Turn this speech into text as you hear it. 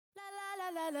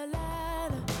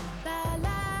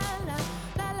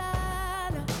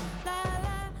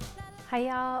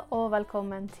Heia og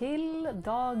velkommen til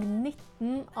dag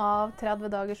 19 av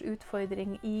 30 dagers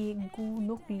utfordring i god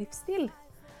nok livsstil.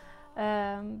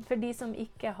 For de som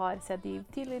ikke har sett de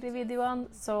tidligere videoene,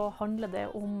 så handler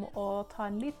det om å ta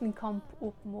en liten kamp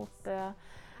opp mot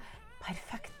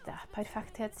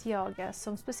perfekthetsjaget,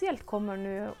 som spesielt kommer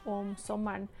nå om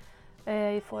sommeren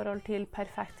i forhold til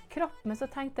perfekt kropp. Men så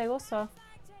tenkte jeg også,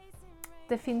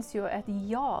 det finnes jo et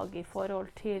jag i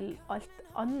forhold til alt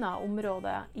annet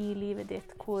område i livet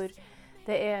ditt, hvor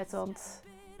det er et sånt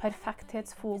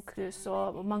perfekthetsfokus,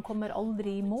 og man kommer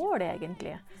aldri i mål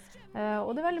egentlig.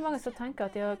 Og det er veldig mange som tenker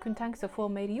at de kunne tenke seg å få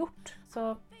mer gjort.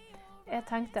 Så jeg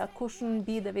tenkte at hvordan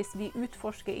blir det hvis vi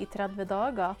utforsker i 30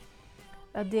 dager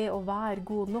det å være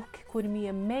god nok, hvor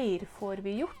mye mer får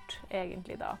vi gjort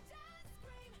egentlig da?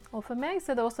 Og for meg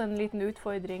så er det også en liten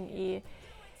utfordring i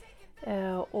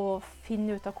å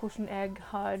finne ut av hvordan jeg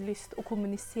har lyst å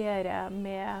kommunisere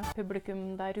med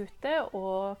publikum der ute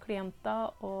og klienter,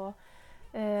 og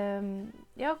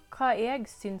hva jeg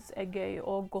synes er gøy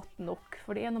og godt nok.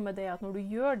 For det er noe med det at når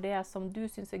du gjør det som du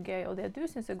synes er gøy og det du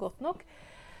synes er godt nok,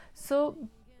 så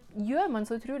gjør man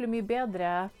så utrolig mye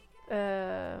bedre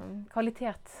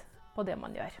kvalitet på det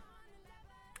man gjør.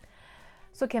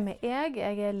 Så hvem er jeg?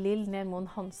 Jeg er Lill Nermoen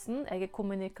Hansen. Jeg er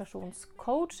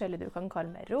kommunikasjonscoach, eller du kan kalle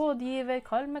meg rådgiver,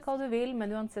 kall meg hva du vil,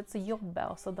 men uansett så jobber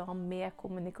jeg også da med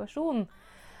kommunikasjon.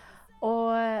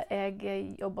 Og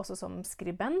jeg jobber også som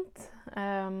skribent,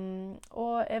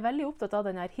 og er veldig opptatt av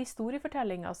denne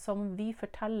historiefortellingen som vi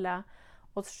forteller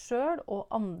oss selv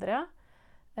og andre.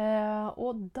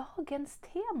 Og dagens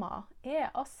tema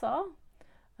er altså,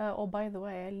 og by the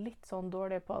way, jeg er litt sånn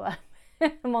dårlig på det,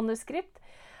 manuskript,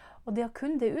 og det å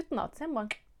kunne det utenat, så jeg må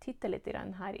titte litt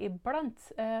her iblant,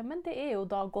 men det er jo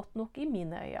da godt nok i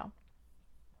mine øyne.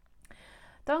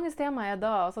 Dagens tema er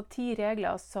da altså 10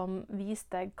 regler som viser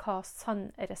deg hva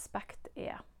sann respekt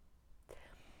er.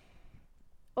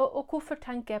 Og hvorfor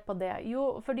tenker jeg på det?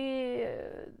 Jo, fordi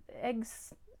jeg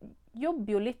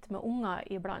jobber jo litt med unger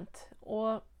iblant,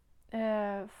 og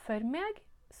for meg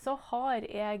så har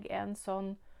jeg en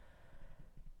sånn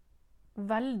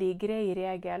veldig grei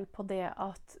regel på det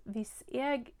at hvis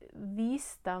jeg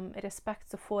viser dem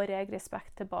respekt, så får jeg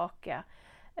respekt tilbake.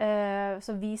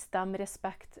 Så viser dem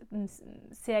respekt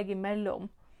seg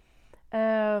imellom.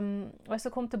 Og jeg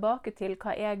skal komme tilbake til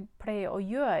hva jeg pleier å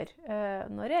gjøre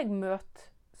når jeg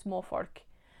møter småfolk,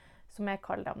 som jeg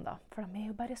kaller dem da. For de er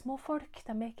jo bare småfolk,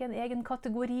 de er ikke en egen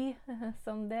kategori.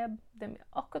 Som de er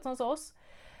akkurat sånn som oss,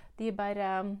 de er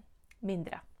bare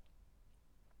mindre.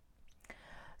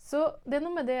 Så det er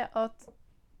noe med det at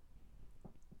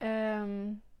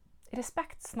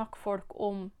respekt snakker folk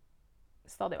om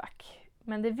stadig vekk.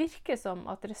 Men det virker som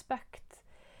at respekt,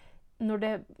 når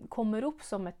det kommer opp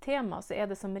som et tema, så er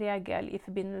det som regel i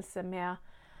forbindelse med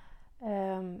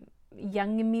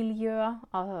gjengmiljø,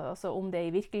 altså om det er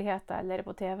i virkeligheten eller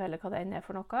på TV eller hva det enn er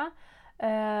for noe.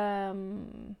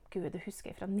 Gud, det husker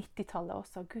jeg fra 90-tallet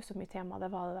også. Gud, så mye tema det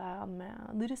var det med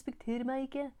 «Du respekterer meg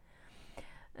ikke».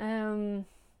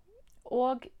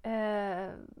 Og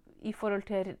i forhold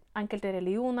til enkelte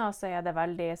religioner så er det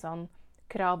veldig sånn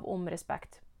krav om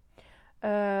respekt.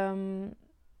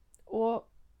 Og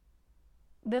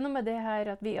det er noe med det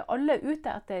her at vi er alle ute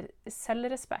etter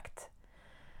selvrespekt.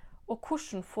 Og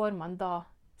hvordan får man da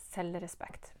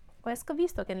selvrespekt? Og jeg skal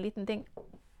vise dere en liten ting.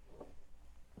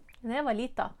 Når jeg var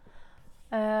liten,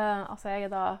 altså jeg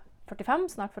er da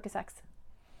 45, snart 46.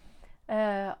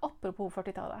 Apropos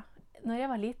 40-tallet. Når jeg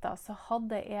var liten, så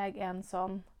hadde jeg en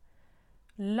sånn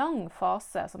lang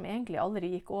fase som egentlig aldri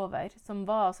gikk over, som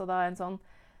var altså da en sånn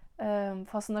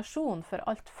fascinasjon for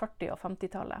alt 40- og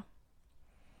 50-tallet.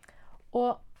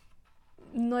 Og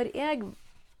når jeg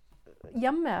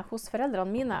hjemme hos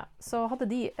foreldrene mine, så hadde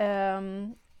de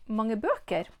mange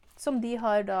bøker som de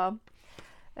har da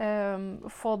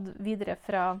fått videre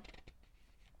fra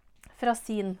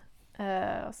sin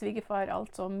svigerfar,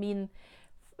 altså min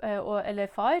eller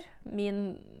far,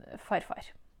 min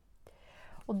farfar.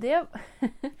 Og det,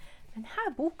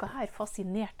 denne boka her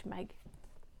fascinerte meg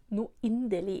noe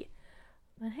inderlig.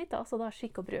 Den heter altså da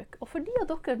Skikk og bruk. Og for de av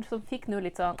dere som fikk noe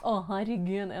litt sånn, å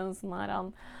herregud, en sånn her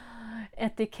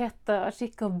etikette,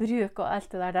 skikk og bruk og alt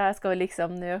det der skal vi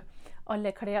liksom nå alle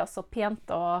kle oss så pent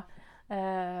og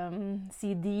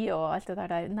si de og alt det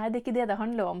der. Nei, det er ikke det det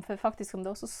handler om, for faktisk som det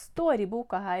også står i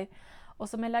boka her, og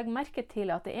som jeg legger merke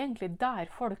til at det er egentlig der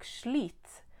folk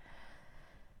sliter,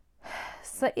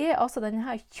 så er altså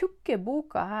denne tjukke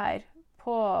boka her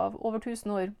på over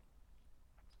 1000 år,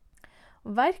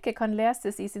 Verket kan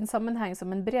leses i sin sammenheng som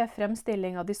en bred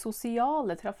fremstilling av de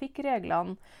sosiale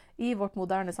trafikkreglene i vårt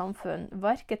moderne samfunn.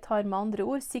 Verket tar med andre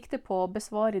ord sikte på å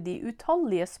besvare de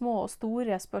utallige små og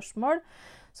store spørsmål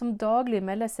som daglig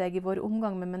melder seg i vår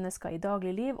omgang med mennesker i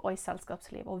daglig liv og i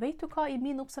selskapsliv. Og vet du hva, i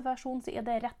min observasjon så er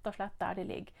det rett og slett der det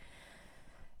ligger.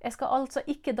 Jeg skal altså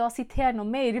ikke da sitere noe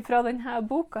mer fra denne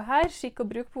boka her, skikk- og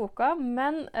bruk-boka,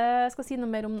 men jeg skal si noe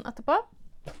mer om den etterpå.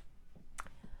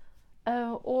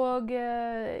 Og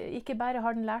ikke bare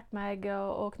har den lært meg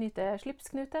å knyte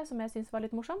slipsknute, som jeg synes var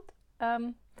litt morsomt.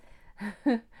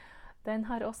 Den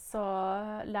har også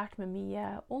lært meg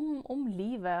mye om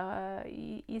livet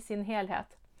i sin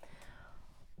helhet.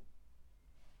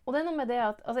 Og det er noe med det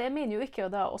at, altså jeg mener jo ikke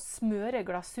da å smøre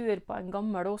glasur på en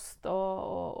gammel ost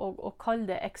og kalle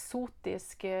det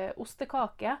eksotisk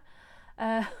ostekake,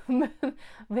 men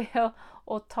ved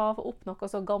å ta opp noe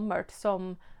så gammelt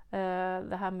som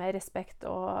det her med respekt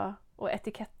og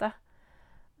etikette.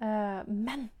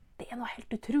 Men det er noe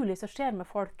helt utrolig som skjer med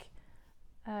folk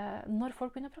når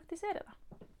folk begynner å praktisere det.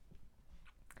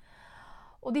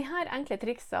 Og de her enkle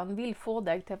triksene vil få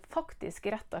deg til faktisk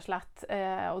rett og slett,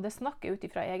 og det snakker ut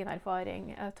ifra egen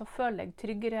erfaring, til å føle deg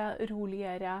tryggere,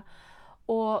 roligere,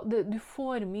 og du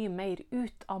får mye mer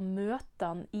ut av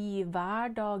møtene i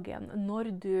hverdagen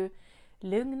når du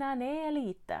lugner ned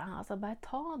lite. Altså bare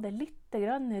ta det litt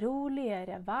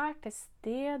roligere, vær til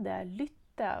stede,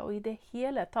 lytte og i det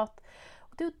hele tatt.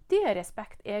 Og det er jo det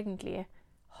respekt egentlig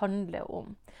handler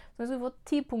om. Så jeg skal få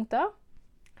 10 punkter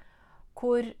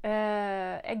hvor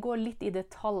jeg går litt i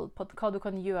detalj på hva du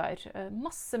kan gjøre.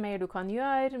 Masse mer du kan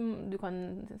gjøre. Du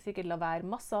kan sikkert la være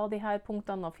masse av de her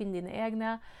punktene og finne dine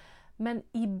egne. Men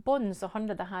i bånd så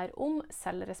handler det her om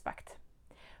selvrespekt.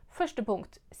 Første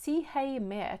punkt, si hei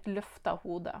med et løftet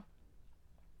hode.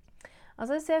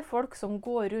 Altså jeg ser folk som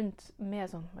går rundt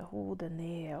med hodet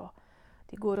ned, og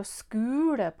de går og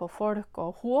skuler på folk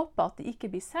og håper at de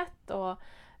ikke blir sett, og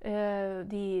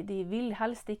de vil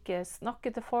helst ikke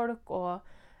snakke til folk, og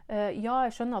ja,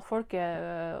 jeg skjønner at folk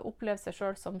opplever seg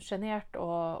selv som genert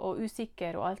og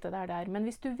usikker og alt det der, men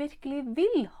hvis du virkelig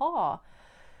vil ha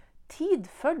tid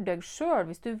for deg selv,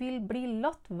 hvis du vil bli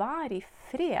latt være i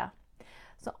fred,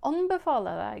 så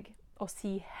anbefaler jeg deg å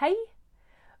si hei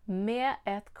med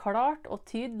et klart og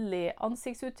tydelig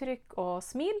ansiktsuttrykk og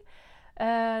smil.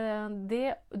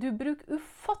 Du bruker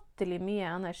ufattelig mye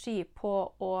energi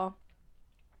på å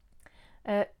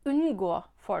unngå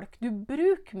folk. Du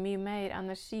bruker mye mer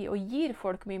energi og gir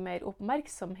folk mye mer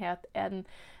oppmerksomhet enn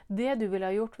det du ville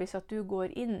ha gjort hvis at du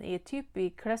går inn i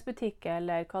klesbutikk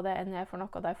eller hva det enn er for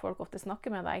noe der folk ofte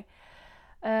snakker med deg.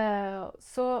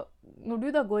 Så når du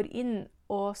da går inn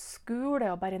og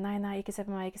skuler og bare nei, ikke se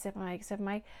på meg, ikke se på meg, ikke se på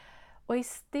meg, og i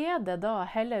stedet da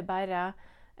heller bare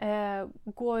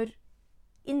går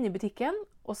inn i butikken,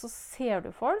 og så ser du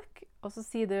folk, og så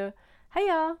sier du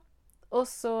heia, og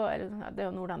så, eller det er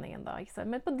jo nordlendingen da, ikke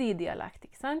sant? Men på de dialekt,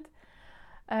 ikke sant?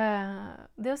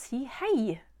 Det å si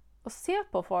hei, og se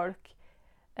på folk,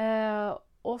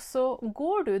 og så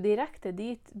går du direkte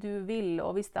dit du vil,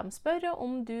 og hvis de spør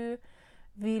om du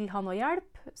vil ha noe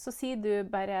hjelp, så sier du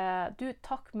bare, du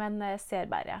takk, men jeg ser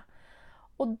bare.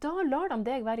 Og da lar de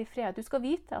deg være i fred. Du skal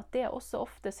vite at det også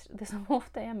det som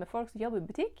ofte er med folk som jobber i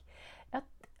butikk, at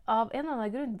av en eller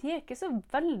annen grunn, de er ikke så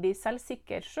veldig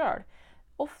selvsikre selv.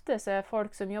 Ofte så er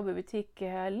folk som jobber i butikk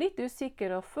litt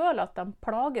usikre og føler at de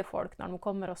plager folk når de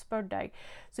kommer og spør deg.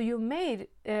 Så jo mer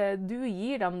du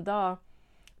gir dem da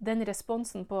den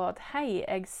responsen på at hei,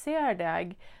 jeg ser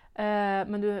deg,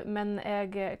 men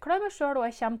jeg klarer meg selv, og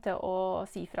jeg kommer til å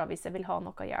si fra hvis jeg vil ha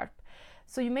noe hjelp.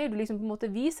 Så jo mer du liksom på en måte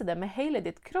viser det med hele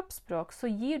ditt kroppsspråk, så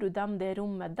gir du dem det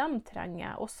rommet de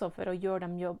trenger, også for å gjøre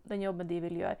den jobben de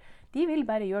vil gjøre. De vil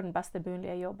bare gjøre den beste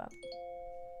mulige jobben.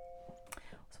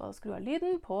 Så var det skru av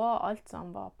lyden på alt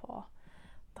som var på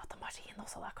datamaskinen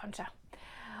også da, kanskje.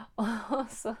 Og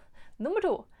så, nummer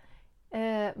 2.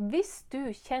 Hvis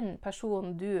du kjenner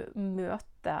personen du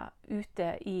møter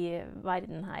ute i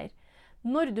verden her,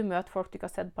 når du møter folk du ikke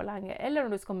har sett på lenge, eller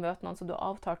når du skal møte noen som du har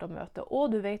avtalt å møte,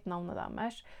 og du vet navnet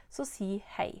deres, så si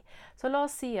hei. Så la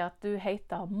oss si at du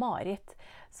heter Marit.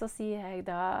 Så sier jeg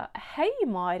da, hei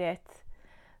Marit,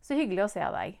 så hyggelig å se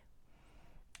deg.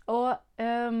 Og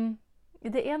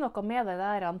det er noe med det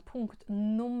der, punkt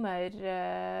nummer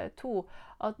 2,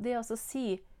 at det å si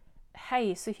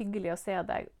hei, så hyggelig å se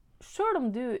deg, selv om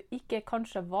du ikke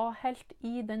kanskje var helt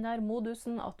i den der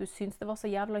modusen, at du synes det var så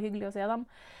jævla hyggelig å se dem,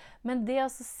 men det å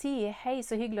si hei,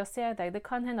 så hyggelig å se deg, det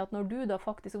kan hende at når du da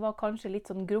faktisk var kanskje litt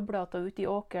sånn grublete og ute i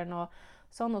åkeren og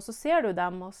sånn, og så ser du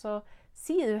dem, og så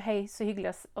sier du hei, så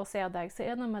hyggelig å se deg, så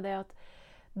er det noe med det at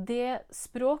det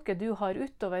språket du har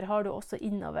utover, har du også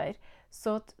innover.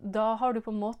 Så at da har du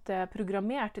på en måte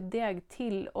programmert deg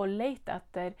til å lete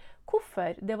etter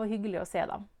hvorfor det var hyggelig å se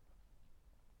dem.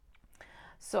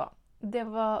 Så det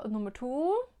var nummer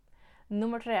 2.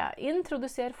 Nummer 3.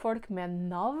 Introduser folk med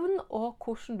navn og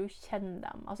hvordan du kjenner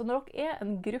dem. Altså når dere er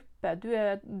en gruppe, du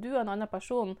og en annen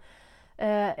person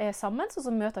er sammen,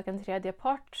 så møter dere en tredje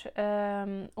part,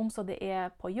 om så det er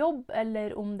på jobb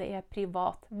eller om det er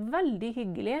privat. Veldig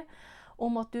hyggelig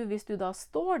om at hvis du da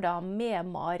står da med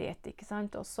Marit, ikke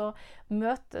sant? Og så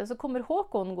kommer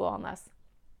Håkon gående.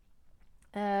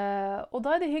 Og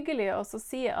da er det hyggelig å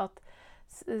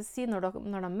si når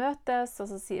de møtes, og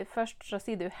først så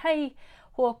sier du hei,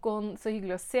 Håkon, så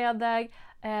hyggelig å se deg.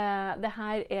 Det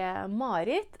her er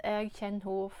Marit, jeg kjenner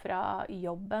henne fra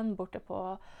jobben borte på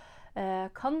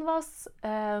Canvas,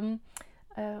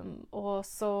 og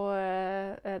så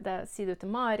sier du til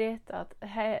Marit at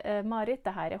hei, Marit,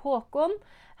 det her er Håkon,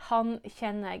 han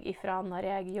kjenner jeg ifra når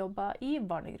jeg jobber i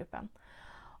barnegruppen.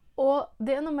 Og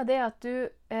det er noe med det at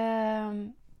du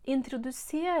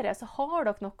introduserer, så har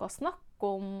dere noe å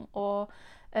snakke om, og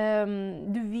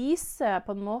du viser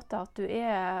på en måte at du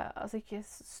altså ikke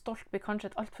stolt blir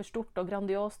kanskje et alt for stort og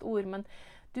grandiost ord, men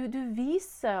du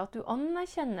viser at du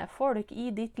anerkjenner folk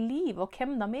i ditt liv, og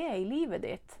hvem de er i livet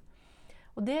ditt.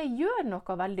 Og det gjør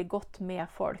noe veldig godt med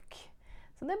folk.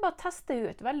 Så det er bare å teste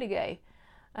ut, veldig gøy.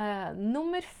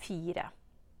 Nummer 4.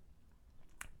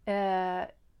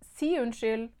 Si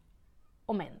unnskyld,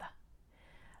 og men det.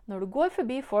 Når du går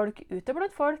forbi folk, ute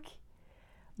blant folk,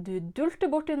 du dulter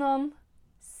bort i noen,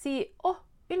 si,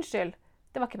 unnskyld,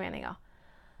 det var ikke meningen.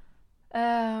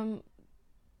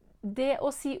 Det å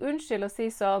si unnskyld og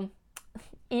si sånn,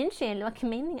 unnskyld, det var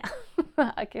ikke meningen.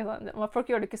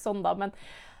 Folk gjør det ikke sånn da, men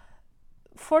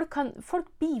folk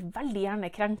blir veldig gjerne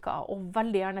krenket og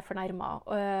veldig gjerne fornærmet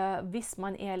hvis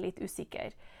man er litt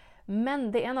usikker. Men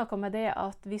det er noe med det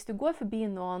at hvis du går forbi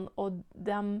noen, og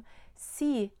de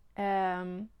sier,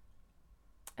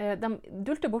 de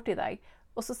dulter bort i deg,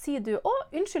 og så sier du,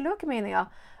 unnskyld, det var ikke meningen.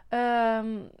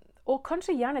 Og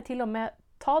kanskje gjerne til og med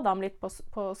ta dem litt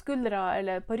på skuldra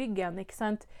eller på ryggen, ikke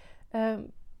sant?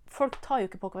 Folk tar jo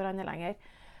ikke på hverandre lenger.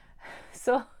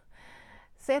 Så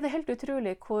er det helt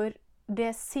utrolig hvor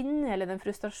det sinne eller den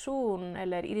frustrasjonen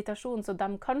eller irritasjonen som de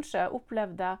kanskje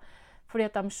opplevde fordi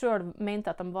at de selv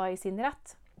mente at de var i sin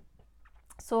rett,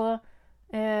 så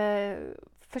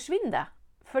forsvinner det.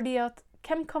 Fordi at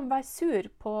hvem kan være sur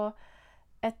på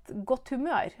et godt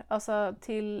humør? Altså du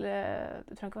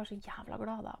trenger ikke være så jævla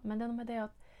glad da, men det er noe med det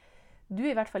at du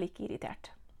er i hvert fall ikke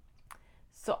irritert.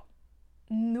 Så,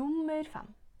 nummer 5.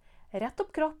 Rett opp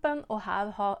kroppen og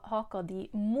hev haka di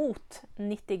mot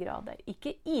 90 grader.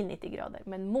 Ikke i 90 grader,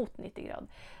 men mot 90 grader.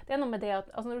 Det er noe med det at,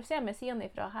 altså når du ser med siden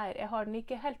ifra her, jeg har den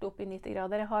ikke helt opp i 90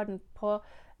 grader, jeg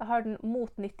har den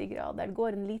mot 90 grader, det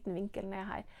går en liten vinkel ned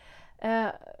her.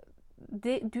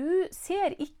 Du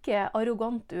ser ikke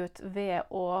arrogant ut ved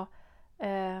å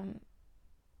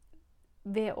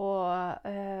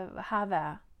heve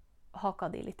haka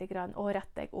di litt grann, og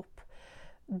rette deg opp.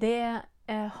 Det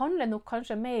handler nok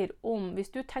kanskje mer om,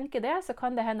 hvis du tenker det, så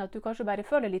kan det hende at du kanskje bare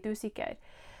føler litt usikker.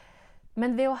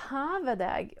 Men ved å heve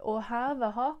deg og heve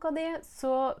haka di,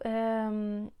 så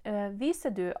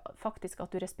viser du faktisk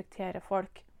at du respekterer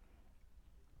folk.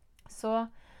 Så,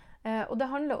 og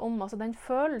det handler om altså, den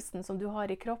følelsen som du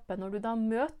har i kroppen, når du da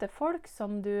møter folk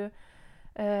som du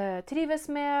trives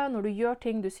med, når du gjør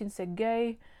ting du synes er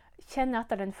gøy, kjenn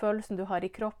etter den følelsen du har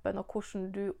i kroppen, og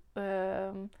hvordan du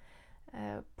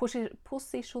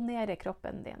posisjonerer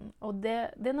kroppen din. Og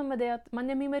det er noe med det at man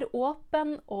er mye mer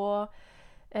åpen og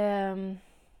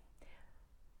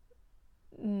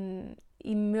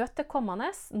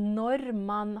imøtekommende når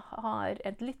man har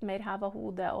et litt mer hevet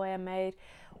hode og er mer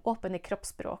åpen i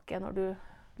kroppsspråket. Når du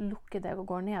lukker deg og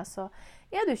går ned, så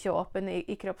er du ikke åpen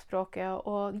i kroppsspråket.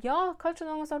 Og ja, kanskje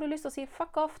noen ganger så har du lyst til å si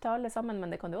fuck off til alle sammen, men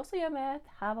det kan du også gjøre med et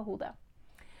hevet hode.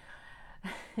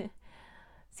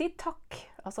 Si takk,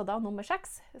 altså da nummer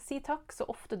 6. Si takk så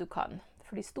ofte du kan,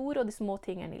 for de store og de små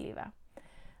tingene i livet.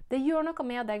 Det gjør noe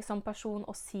med deg som person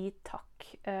å si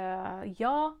takk.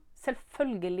 Ja,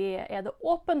 selvfølgelig er det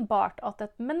åpenbart at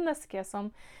et menneske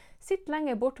som sitter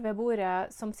lenger bort ved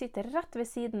bordet, som sitter rett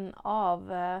ved siden av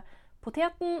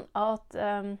poteten, at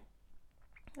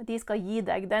de skal gi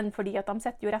deg den, fordi at de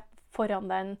setter jo rett foran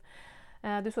den.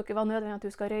 Du skal ikke være nødvendig at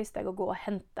du skal røyse deg og gå og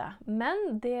hente.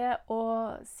 Men det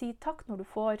å si takk når du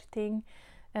får ting,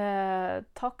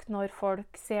 takk når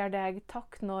folk ser deg,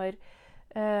 takk når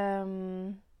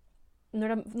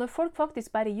folk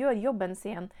faktisk bare gjør jobben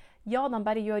sin. Ja, de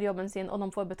bare gjør jobben sin, og de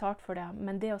får betalt for det,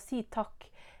 men det å si takk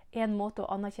en måte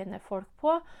å anerkjenne folk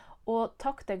på, og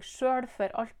takk deg selv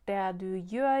for alt det du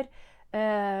gjør.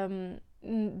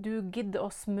 Du gidder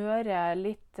å smøre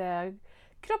litt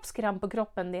kroppskrem på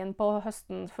kroppen din på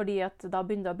høsten, fordi at da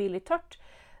begynner det å bli litt tørt.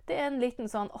 Det er en liten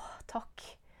sånn, takk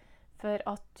for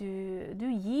at du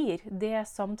gir det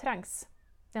som trengs.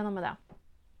 Det er noe med det.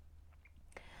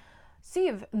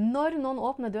 7. Når noen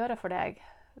åpner døra for deg,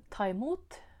 ta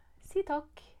imot, si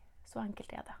takk. Så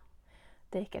enkelt er det.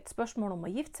 Det er ikke et spørsmål om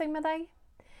å gifte seg med deg.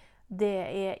 Det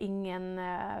er ingen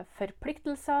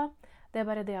forpliktelser. Det er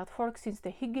bare det at folk synes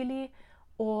det er hyggelig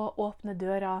å åpne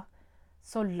døra,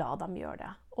 så la dem gjøre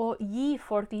det. Og gi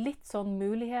folk litt sånn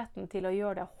muligheten til å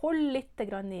gjøre det. Hold litt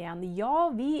grann igjen. Ja,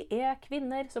 vi er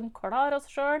kvinner som klarer oss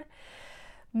selv,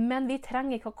 men vi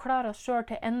trenger ikke å klare oss selv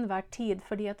til enhver tid,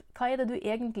 fordi at, hva er det du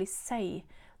egentlig sier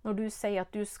når du sier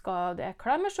at du skal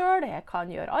klare meg selv, jeg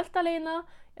kan gjøre alt alene?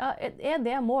 Ja, er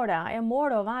det målet? Er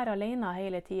målet å være alene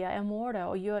hele tiden? Er målet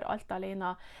å gjøre alt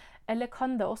alene? Eller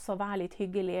kan det også være litt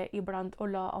hyggelig iblant å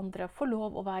la andre få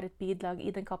lov å være et bidrag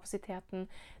i den kapasiteten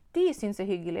de synes er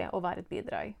hyggelig å være et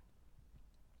bidrag?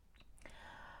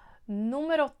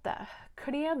 Nummer 8.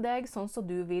 Kle deg sånn som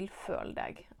du vil føle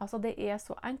deg. Altså, det er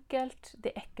så enkelt,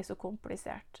 det er ikke så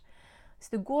komplisert.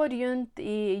 Hvis du går rundt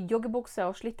i joggebukse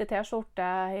og slitte t-skjorte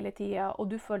hele tiden,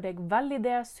 og du føler deg veldig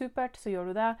det, supert, så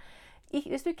gjør du det.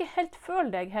 Hvis du ikke helt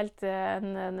føler deg helt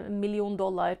 $1 million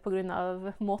på grunn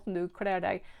av måten du kler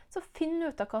deg, så finn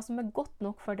ut av hva som er godt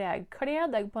nok for deg. Kle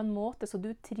deg på en måte så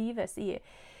du trives i.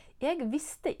 Jeg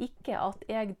visste ikke at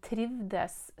jeg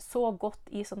trivdes så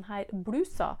godt i sånne her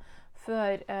bluser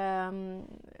før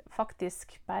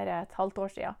faktisk bare et halvt år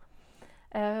siden.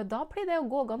 Da pleide jeg å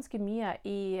gå ganske mye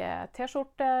i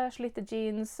t-skjorte, slitte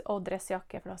jeans og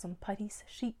dressjakke, for det er sånn Paris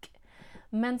chic.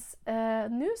 Mens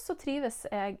nå så trives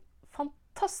jeg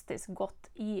fantastisk godt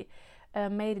i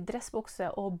mer dressbukse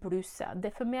og bluse.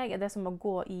 For meg er det som å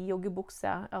gå i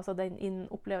joggebukse, altså den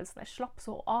opplevelsen jeg slapp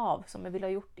så av som jeg ville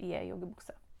ha gjort i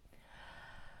joggebukse.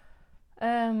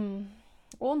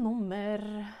 Og nummer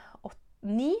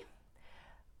 9.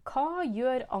 Hva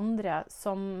gjør andre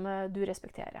som du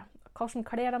respekterer? Hvordan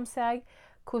kler de seg?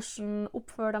 Hvordan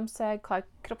oppfører de seg? Hva er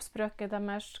kroppsspråket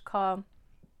deres? Hvordan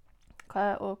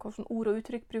ord og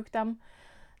uttrykk bruker de?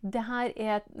 Dette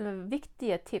er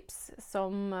viktige tips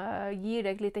som gir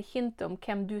deg litt hint om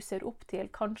hvem du ser opp til.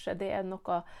 Kanskje det er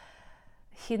noe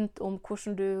hint om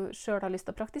hvordan du selv har lyst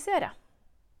til å praktisere.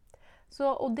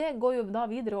 Og det går jo da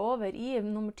videre over i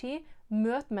nummer 10.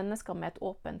 Møt mennesker med et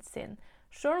åpent sinn.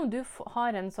 Selv om du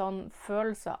har en sånn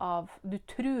følelse av, du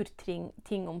tror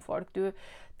ting om folk, du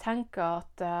tenker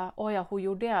at, ja, hun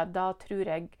gjorde det, da tror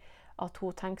jeg at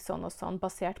hun tenker sånn og sånn,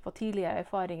 basert på tidligere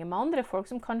erfaringer med andre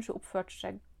folk som kanskje oppførte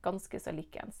seg ganske så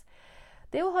likens.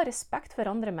 Det å ha respekt for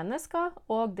andre mennesker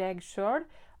og deg selv,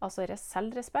 altså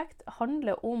selvrespekt,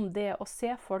 handler om det å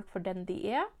se folk for den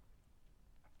de er,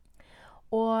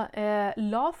 og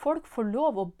la folk få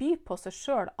lov å by på seg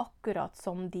selv akkurat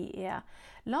som de er.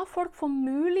 La folk få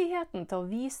muligheten til å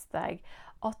vise deg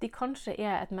at de kanskje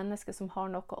er et menneske som har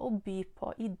noe å by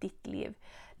på i ditt liv.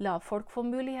 La folk få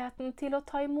muligheten til å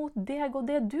ta imot deg og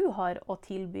det du har å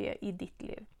tilby i ditt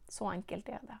liv. Så enkelt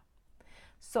er det.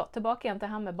 Så tilbake igjen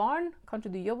til her med barn.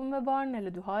 Kanskje du jobber med barn,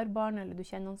 eller du har barn, eller du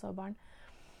kjenner noen som har barn.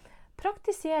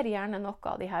 Praktiser gjerne noe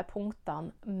av de her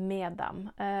punktene med dem.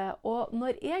 Og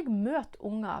når jeg møter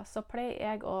unger, så pleier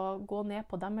jeg å gå ned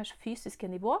på deres fysiske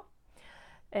nivå.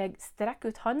 Jeg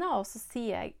strekker ut hånda, og så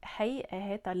sier jeg, hei, jeg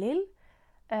heter Lill.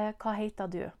 Hva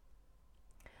heter du?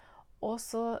 Og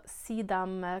så sier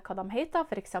de hva de heter,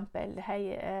 for eksempel,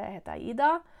 hei, jeg heter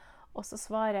Ida. Og så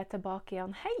svarer jeg tilbake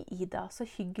igjen, hei Ida, så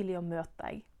hyggelig å møte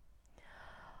deg.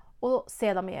 Og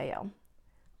se dem i øynene.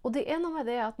 Og det er noe med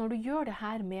det at når du gjør det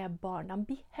her med barn, de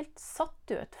blir helt satt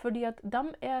ut, fordi at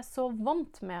de er så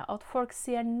vant med at folk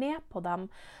ser ned på dem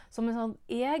som en sånn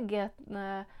egen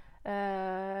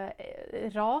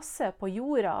rase på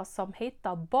jorda som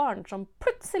heter barn, som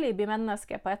plutselig blir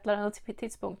menneske på et eller annet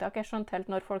tidspunkt. Jeg har ikke skjønt helt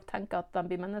når folk tenker at de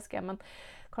blir menneske, men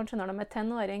kanskje når de er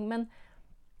tenåring. Men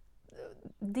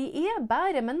de er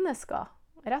bare mennesker.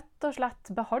 Rett og slett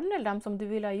behandle dem som du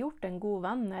ville ha gjort en god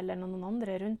venn eller noen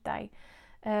andre rundt deg.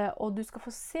 Og du skal få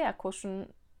se hvordan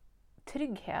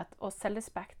trygghet og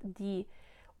selvrespekt de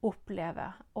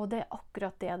opplever. Og det er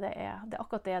akkurat det det er. Det er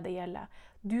akkurat det det gjelder.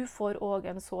 Du får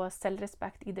også en så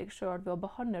selvrespekt i deg selv ved å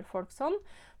behandle folk sånn.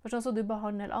 For sånn som du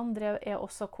behandler andre er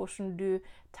også hvordan du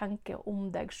tenker om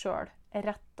deg selv,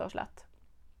 rett og slett.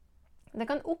 Det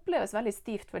kan oppleves veldig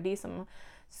stivt for de som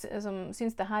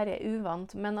synes det her er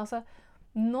uvant, men altså,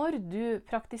 når du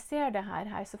praktiserer det her,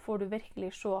 så får du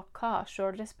virkelig se hva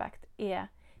selvrespekt er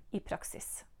i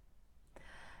praksis.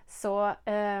 Så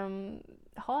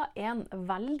ha en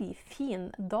veldig fin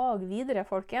dag videre,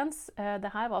 folkens.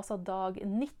 Dette var altså dag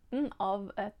 19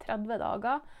 av 30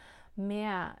 dager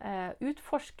med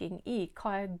utforsking i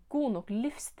hva er god nok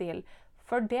livsstil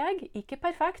for deg. Ikke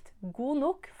perfekt, god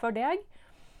nok for deg.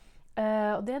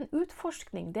 Og det er en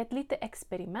utforskning, det er et lite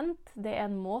eksperiment, det er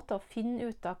en måte å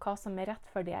finne ut av hva som er rett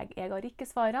for deg. Jeg har ikke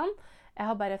svarene, jeg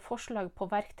har bare et forslag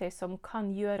på verktøy som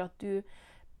kan gjøre at du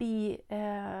blir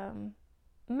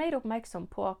mer oppmerksom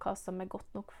på hva som er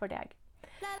godt nok for deg.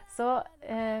 Så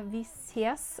vi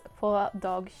ses på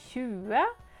dag 20.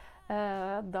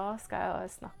 Da skal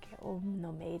jeg snakke om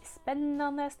noe mer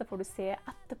spennende, det får du se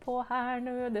etterpå her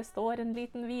nå. Det står en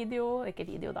liten video, ikke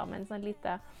video da, men en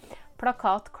liten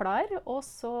plakat klar, og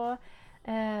så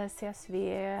ses vi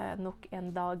nok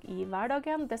en dag i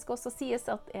hverdagen. Det skal også sies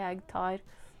at jeg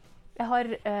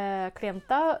har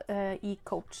klienter i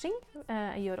coaching,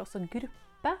 jeg gjør også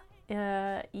gruppe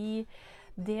i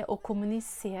det å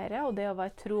kommunisere og det å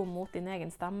være tro mot din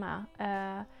egen stemme.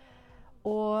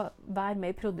 Og være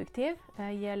mer produktiv,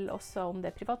 gjelder også om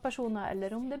det er privatpersoner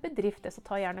eller om det er bedrifter, så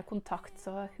ta gjerne kontakt,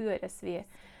 så høres vi.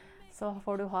 Så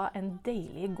får du ha en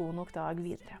deilig god nok dag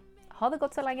videre. Ha det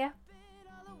godt så lenge!